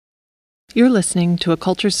You're listening to a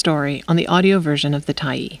culture story on the audio version of The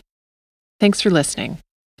Tyee. Thanks for listening.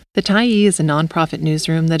 The Tyee is a nonprofit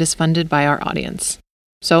newsroom that is funded by our audience.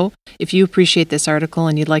 So, if you appreciate this article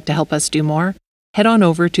and you'd like to help us do more, head on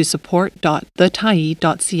over to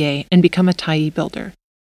support.thetyee.ca and become a Tyee builder.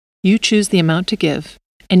 You choose the amount to give,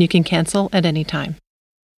 and you can cancel at any time.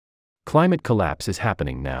 Climate collapse is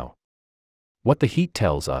happening now. What the Heat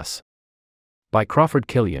Tells Us. By Crawford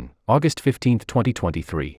Killian, August 15,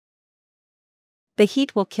 2023. The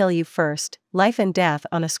heat will kill you first, life and death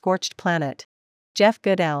on a scorched planet. Jeff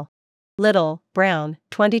Goodell. Little, Brown,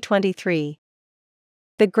 2023.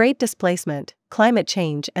 The Great Displacement, Climate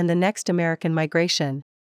Change and the Next American Migration.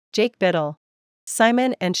 Jake Biddle.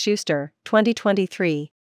 Simon & Schuster,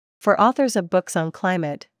 2023. For authors of books on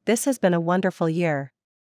climate, this has been a wonderful year.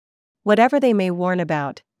 Whatever they may warn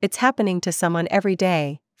about, it's happening to someone every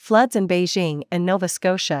day. Floods in Beijing and Nova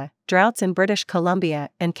Scotia, droughts in British Columbia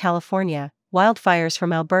and California, wildfires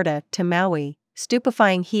from Alberta to Maui,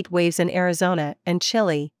 stupefying heat waves in Arizona and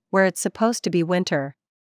Chile, where it's supposed to be winter.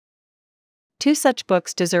 Two such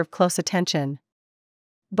books deserve close attention.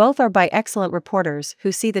 Both are by excellent reporters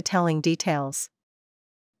who see the telling details.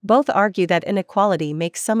 Both argue that inequality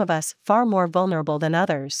makes some of us far more vulnerable than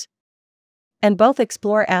others. And both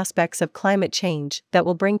explore aspects of climate change that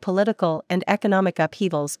will bring political and economic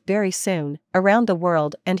upheavals very soon, around the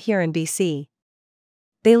world and here in BC.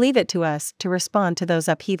 They leave it to us to respond to those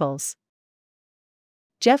upheavals.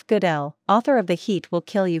 Jeff Goodell, author of The Heat Will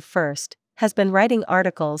Kill You First, has been writing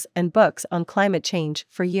articles and books on climate change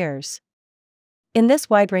for years. In this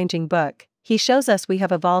wide-ranging book, he shows us we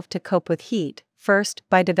have evolved to cope with heat, first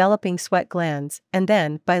by developing sweat glands and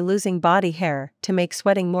then by losing body hair to make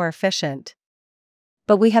sweating more efficient.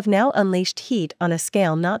 But we have now unleashed heat on a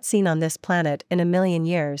scale not seen on this planet in a million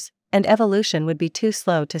years, and evolution would be too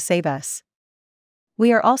slow to save us.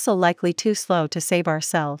 We are also likely too slow to save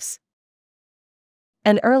ourselves.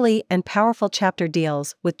 An early and powerful chapter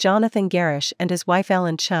deals with Jonathan Garish and his wife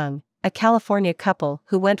Ellen Chung, a California couple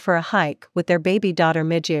who went for a hike with their baby daughter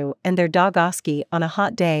Miju and their dog Oski on a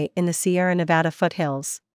hot day in the Sierra Nevada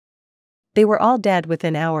foothills. They were all dead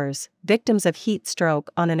within hours, victims of heat stroke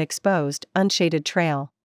on an exposed, unshaded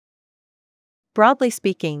trail. Broadly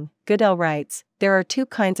speaking, Goodell writes, there are two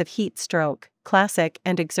kinds of heat stroke, classic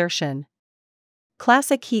and exertion.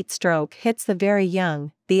 Classic heat stroke hits the very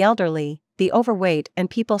young, the elderly, the overweight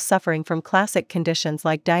and people suffering from classic conditions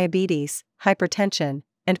like diabetes, hypertension,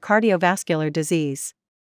 and cardiovascular disease.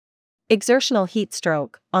 Exertional heat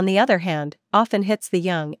stroke, on the other hand, often hits the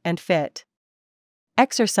young and fit.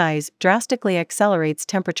 Exercise drastically accelerates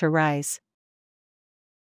temperature rise.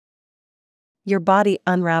 Your body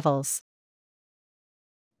unravels.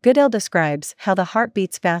 Goodell describes how the heart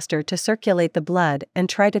beats faster to circulate the blood and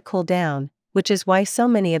try to cool down, which is why so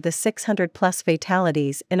many of the 600+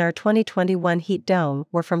 fatalities in our 2021 heat dome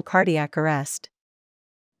were from cardiac arrest.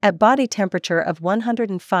 At body temperature of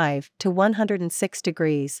 105 to 106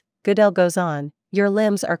 degrees, Goodell goes on, your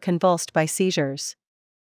limbs are convulsed by seizures.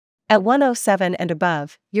 At 107 and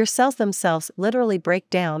above, your cells themselves literally break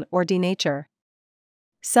down or denature.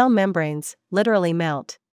 Cell membranes literally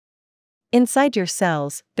melt. Inside your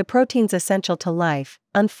cells, the proteins essential to life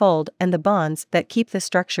unfold and the bonds that keep the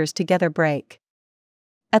structures together break.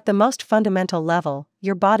 At the most fundamental level,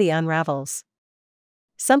 your body unravels.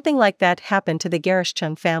 Something like that happened to the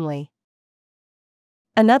Garish-Chung family.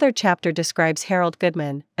 Another chapter describes Harold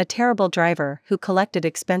Goodman, a terrible driver who collected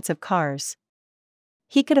expensive cars.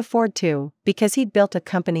 He could afford to, because he'd built a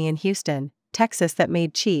company in Houston, Texas that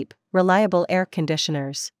made cheap, reliable air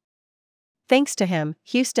conditioners. Thanks to him,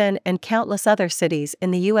 Houston and countless other cities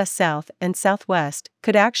in the U.S. South and Southwest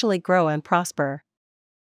could actually grow and prosper.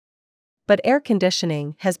 But air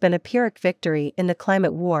conditioning has been a Pyrrhic victory in the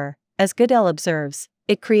climate war. As Goodell observes,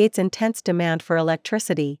 it creates intense demand for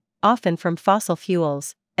electricity, often from fossil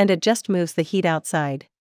fuels, and it just moves the heat outside.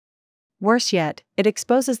 Worse yet, it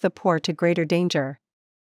exposes the poor to greater danger.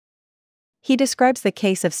 He describes the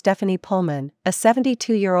case of Stephanie Pullman, a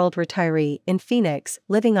 72-year-old retiree in Phoenix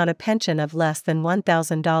living on a pension of less than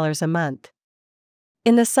 $1,000 a month.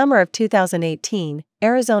 In the summer of 2018,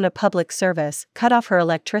 Arizona Public Service cut off her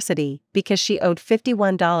electricity because she owed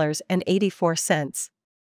 $51.84.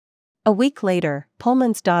 A week later,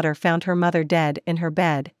 Pullman's daughter found her mother dead in her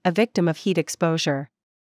bed, a victim of heat exposure.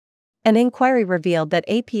 An inquiry revealed that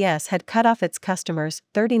APS had cut off its customers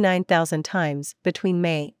 39,000 times between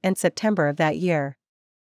May and September of that year.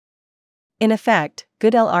 In effect,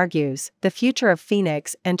 Goodell argues, the future of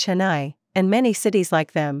Phoenix and Chennai, and many cities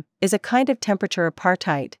like them, is a kind of temperature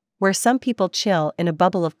apartheid, where some people chill in a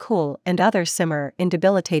bubble of cool and others simmer in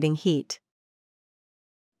debilitating heat.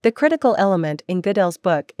 The critical element in Goodell's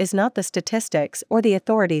book is not the statistics or the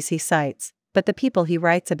authorities he cites, but the people he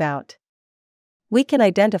writes about. We can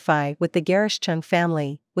identify with the Gershchung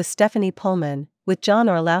family, with Stephanie Pullman, with John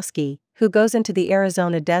Orlowski, who goes into the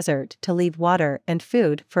Arizona desert to leave water and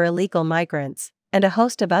food for illegal migrants, and a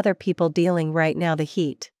host of other people dealing right now the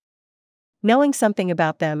heat. Knowing something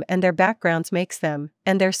about them and their backgrounds makes them,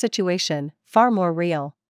 and their situation, far more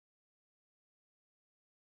real.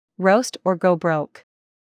 Roast or go broke.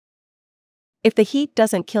 If the heat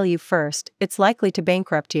doesn't kill you first, it's likely to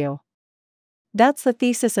bankrupt you. That's the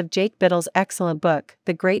thesis of Jake Biddle's excellent book,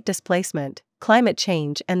 The Great Displacement: Climate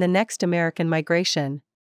Change and the Next American Migration.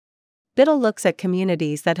 Biddle looks at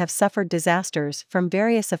communities that have suffered disasters from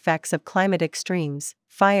various effects of climate extremes: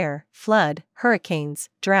 fire, flood, hurricanes,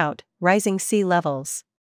 drought, rising sea levels.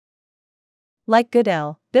 Like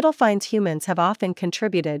Goodell, Biddle finds humans have often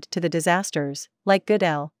contributed to the disasters. Like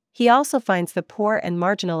Goodell, he also finds the poor and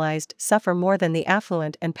marginalized suffer more than the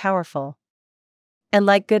affluent and powerful. And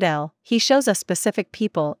like Goodell, he shows us specific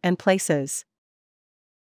people and places.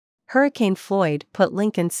 Hurricane Floyd put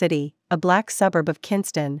Lincoln City, a black suburb of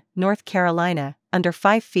Kinston, North Carolina, under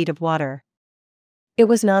 5 feet of water. It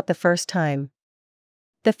was not the first time.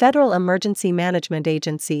 The Federal Emergency Management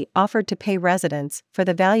Agency offered to pay residents for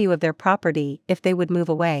the value of their property if they would move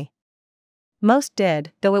away. Most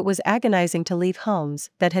did, though it was agonizing to leave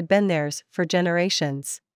homes that had been theirs for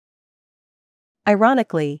generations.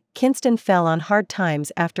 Ironically, Kinston fell on hard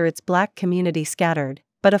times after its black community scattered,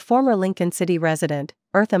 but a former Lincoln City resident,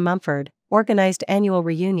 Eartha Mumford, organized annual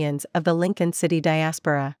reunions of the Lincoln City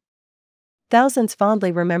diaspora. Thousands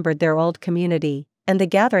fondly remembered their old community, and the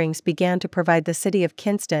gatherings began to provide the city of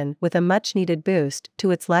Kinston with a much-needed boost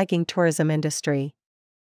to its lagging tourism industry.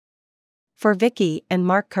 For Vicky and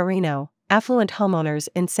Mark Carino, affluent homeowners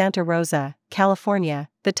in Santa Rosa, California,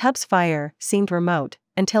 the Tubbs fire seemed remote,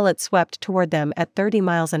 until it swept toward them at 30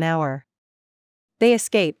 miles an hour. They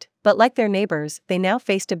escaped, but like their neighbors, they now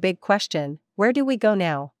faced a big question: where do we go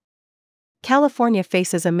now? California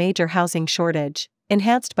faces a major housing shortage,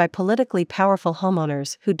 enhanced by politically powerful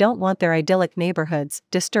homeowners who don't want their idyllic neighborhoods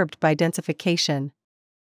disturbed by densification.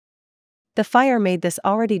 The fire made this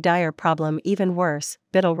already dire problem even worse,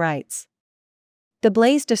 Biddle writes. The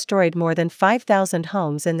blaze destroyed more than 5,000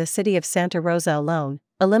 homes in the city of Santa Rosa alone,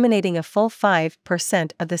 eliminating a full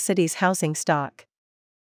 5% of the city's housing stock.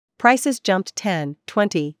 Prices jumped 10,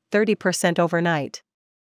 20, 30% overnight.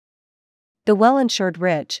 The well-insured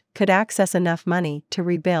rich could access enough money to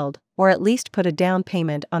rebuild, or at least put a down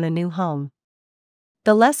payment on a new home.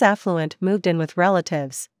 The less affluent moved in with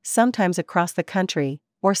relatives, sometimes across the country,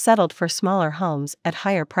 or settled for smaller homes at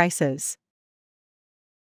higher prices.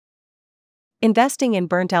 Investing in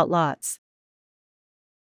burnt-out lots.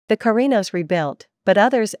 The Carinos rebuilt, but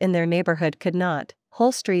others in their neighborhood could not.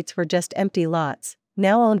 Whole streets were just empty lots,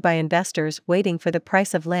 now owned by investors waiting for the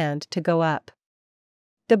price of land to go up.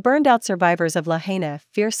 The burned-out survivors of Lahaina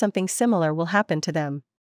fear something similar will happen to them.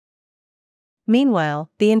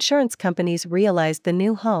 Meanwhile, the insurance companies realized the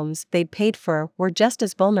new homes they'd paid for were just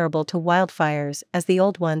as vulnerable to wildfires as the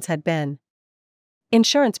old ones had been.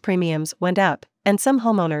 Insurance premiums went up, and some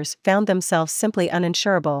homeowners found themselves simply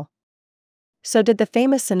uninsurable. So did the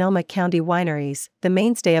famous Sonoma County wineries, the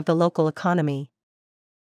mainstay of the local economy.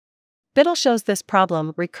 Biddle shows this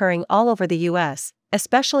problem recurring all over the U.S.,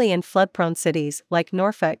 especially in flood-prone cities like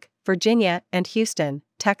Norfolk, Virginia, and Houston,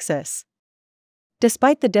 Texas.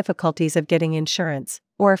 Despite the difficulties of getting insurance,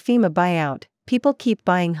 or a FEMA buyout, people keep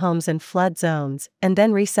buying homes in flood zones and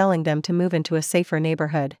then reselling them to move into a safer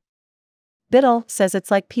neighborhood. Biddle says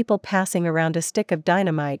it's like people passing around a stick of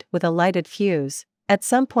dynamite with a lighted fuse. At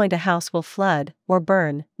some point a house will flood or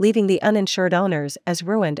burn, leaving the uninsured owners as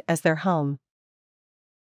ruined as their home.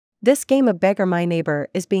 This game of beggar my neighbor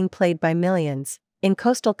is being played by millions, in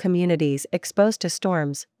coastal communities exposed to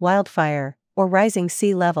storms, wildfire, or rising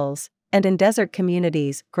sea levels, and in desert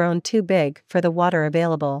communities grown too big for the water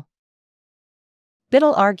available.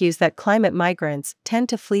 Biddle argues that climate migrants tend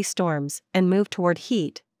to flee storms and move toward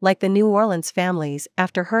heat, like the New Orleans families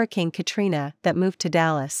after Hurricane Katrina that moved to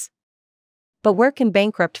Dallas. But where can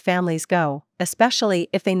bankrupt families go, especially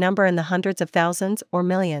if they number in the hundreds of thousands or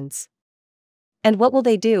millions? And what will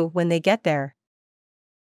they do when they get there?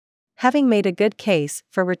 Having made a good case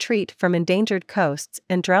for retreat from endangered coasts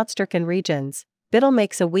and drought-stricken regions, Biddle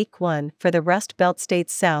makes a weak one for the Rust Belt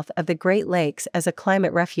states south of the Great Lakes as a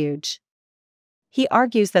climate refuge. He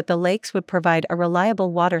argues that the lakes would provide a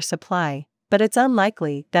reliable water supply, but it's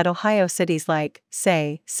unlikely that Ohio cities like,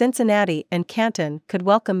 say, Cincinnati and Canton could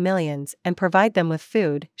welcome millions and provide them with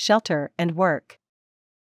food, shelter, and work.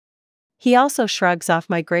 He also shrugs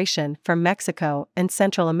off migration from Mexico and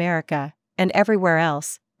Central America, and everywhere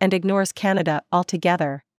else, and ignores Canada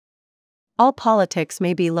altogether. All politics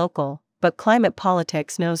may be local, but climate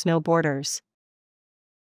politics knows no borders.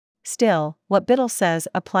 Still, what Biddle says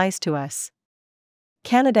applies to us.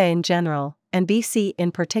 Canada in general, and BC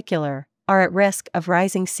in particular, are at risk of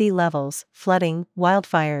rising sea levels, flooding,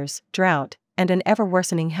 wildfires, drought, and an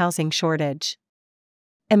ever-worsening housing shortage.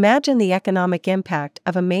 Imagine the economic impact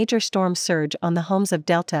of a major storm surge on the homes of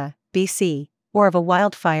Delta, BC, or of a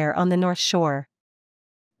wildfire on the North Shore.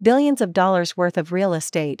 Billions of dollars worth of real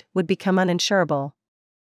estate would become uninsurable.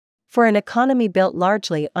 For an economy built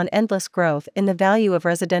largely on endless growth in the value of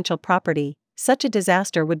residential property, such a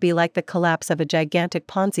disaster would be like the collapse of a gigantic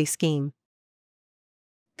Ponzi scheme.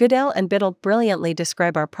 Goodell and Biddle brilliantly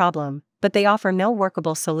describe our problem, but they offer no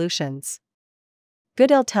workable solutions.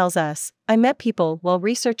 Goodell tells us, "I met people while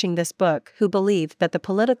researching this book who believe that the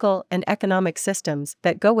political and economic systems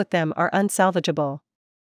that go with them are unsalvageable.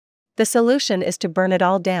 The solution is to burn it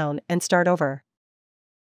all down and start over."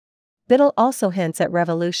 Biddle also hints at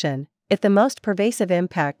revolution. If the most pervasive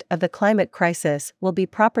impact of the climate crisis will be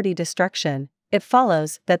property destruction, it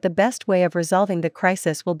follows that the best way of resolving the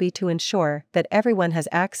crisis will be to ensure that everyone has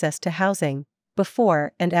access to housing,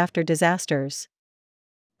 before and after disasters.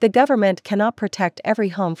 The government cannot protect every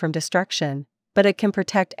home from destruction, but it can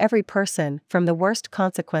protect every person from the worst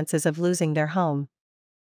consequences of losing their home.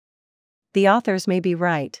 The authors may be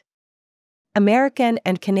right. American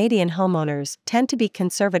and Canadian homeowners tend to be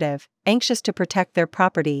conservative, anxious to protect their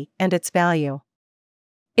property and its value.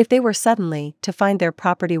 If they were suddenly to find their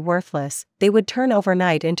property worthless, they would turn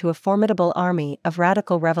overnight into a formidable army of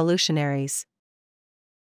radical revolutionaries.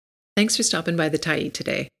 Thanks for stopping by the Tyee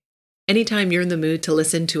today. Anytime you're in the mood to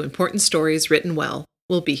listen to important stories written well,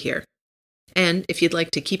 we'll be here. And if you'd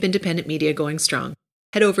like to keep independent media going strong,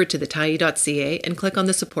 head over to thetyee.ca and click on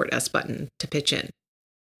the Support Us button to pitch in.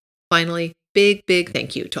 Finally, big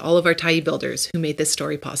thank you to all of our Tyee builders who made this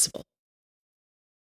story possible.